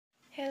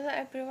Hello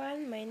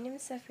everyone, my name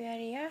is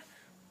sevia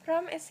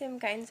from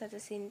SMKN 1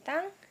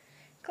 Sintang,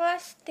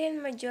 kelas 10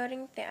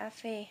 majoring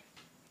TAV.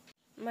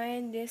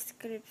 My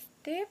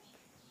descriptive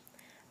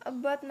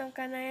about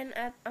Nokanayan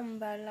at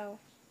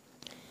Ambalau.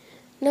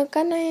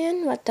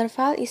 Nokanayan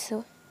waterfall is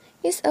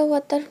a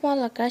waterfall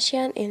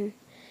location in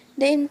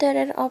the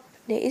interior of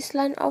the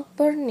island of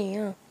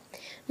Borneo.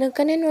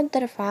 Nokanayan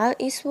waterfall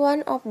is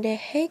one of the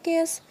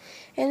highest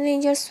and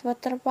largest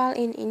waterfall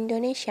in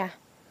Indonesia,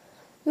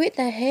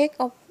 with a height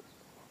of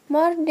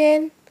more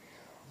than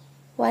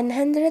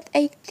 180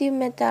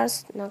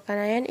 meters.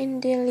 Nokanayan in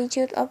the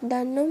region of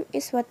Danum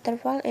is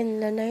waterfall,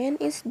 and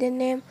Lonayan is the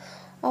name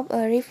of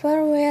a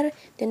river where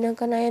the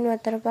Nokanayan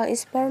waterfall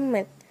is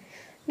formed.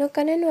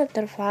 Nokanayan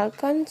waterfall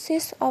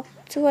consists of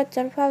two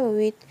waterfalls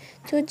with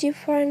two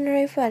different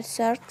river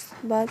sources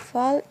but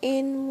fall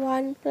in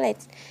one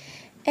place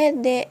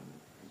at the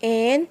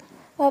end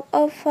of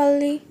a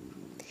valley,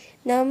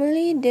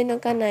 namely the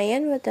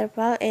Nokanayan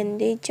waterfall,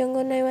 and the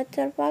Jongonai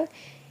waterfall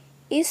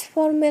is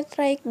formed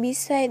right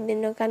beside the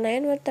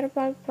Nokanayan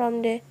waterfall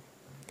from the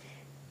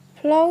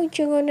flow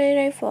Jongonai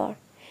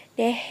River.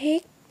 The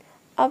height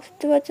of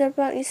the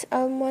waterfall is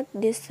almost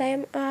the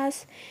same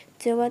as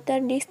the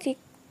water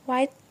district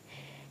wide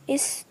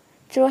is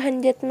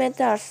 200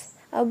 meters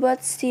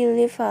above sea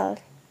level.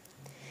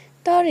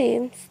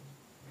 Tourism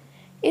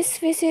is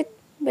visited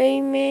by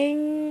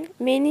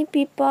many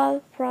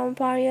people from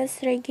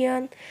various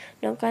regions.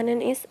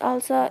 Nokanayan is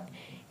also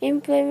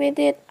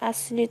implemented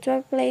as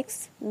ritual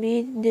place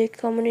by the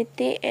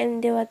community,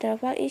 and the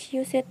waterfall is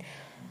used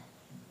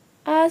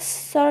as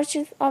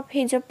sources of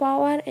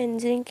hydropower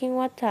and drinking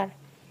water.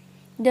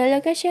 The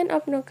location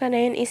of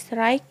Nokanayan is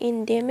right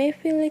in Deme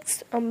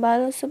Village,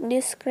 Ambalau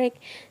Subdistrict,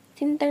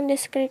 Sintang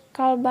District,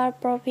 Kalbar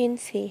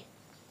Province.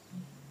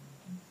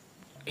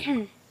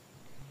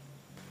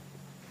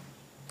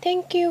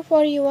 Thank you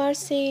for your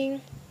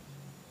watching.